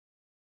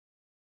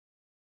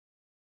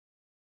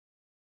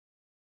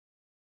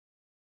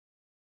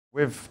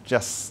We've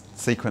just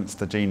sequenced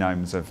the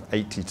genomes of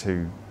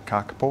 82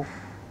 kākāpō.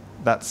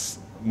 That's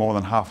more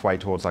than halfway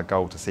towards our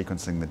goal to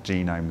sequencing the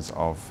genomes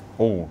of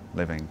all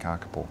living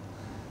kākāpō.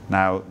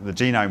 Now, the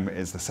genome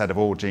is the set of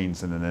all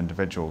genes in an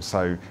individual,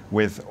 so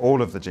with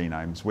all of the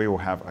genomes, we will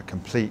have a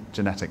complete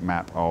genetic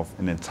map of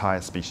an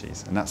entire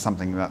species, and that's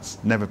something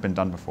that's never been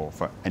done before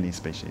for any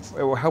species.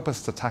 It will help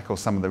us to tackle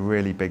some of the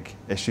really big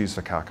issues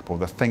for kākāpō,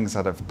 the things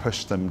that have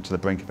pushed them to the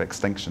brink of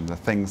extinction, the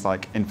things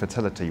like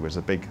infertility, which is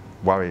a big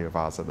worry of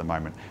ours at the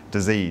moment,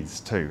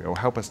 disease too. It will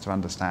help us to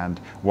understand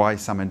why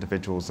some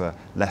individuals are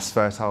less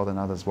fertile than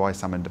others, why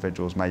some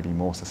individuals may be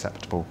more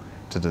susceptible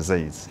to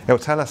disease. It will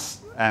tell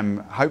us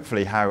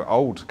hopefully how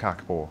old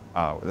kākāpō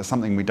are. There's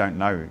something we don't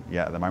know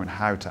yet at the moment,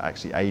 how to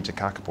actually age a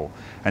kākāpō.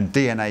 And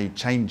DNA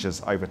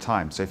changes over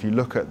time. So if you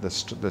look at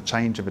the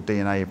change of a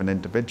DNA of an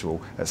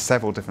individual at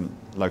several different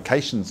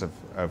locations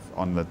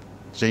on the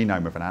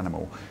genome of an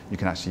animal, you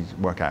can actually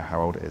work out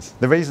how old it is.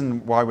 The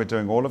reason why we're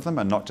doing all of them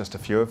and not just a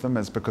few of them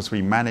is because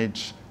we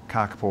manage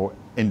kākāpō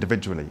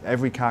individually.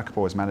 Every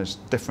kākāpō is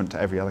managed different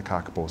to every other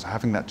kākāpō, so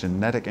having that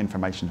genetic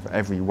information for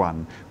every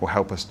one will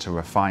help us to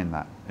refine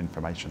that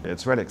information.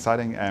 It's really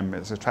exciting,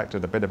 it's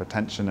attracted a bit of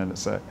attention, and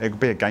it'll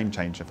be a game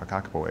changer for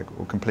kākāpō. It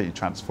will completely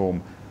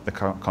transform the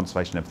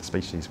conservation of the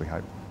species, we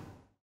hope.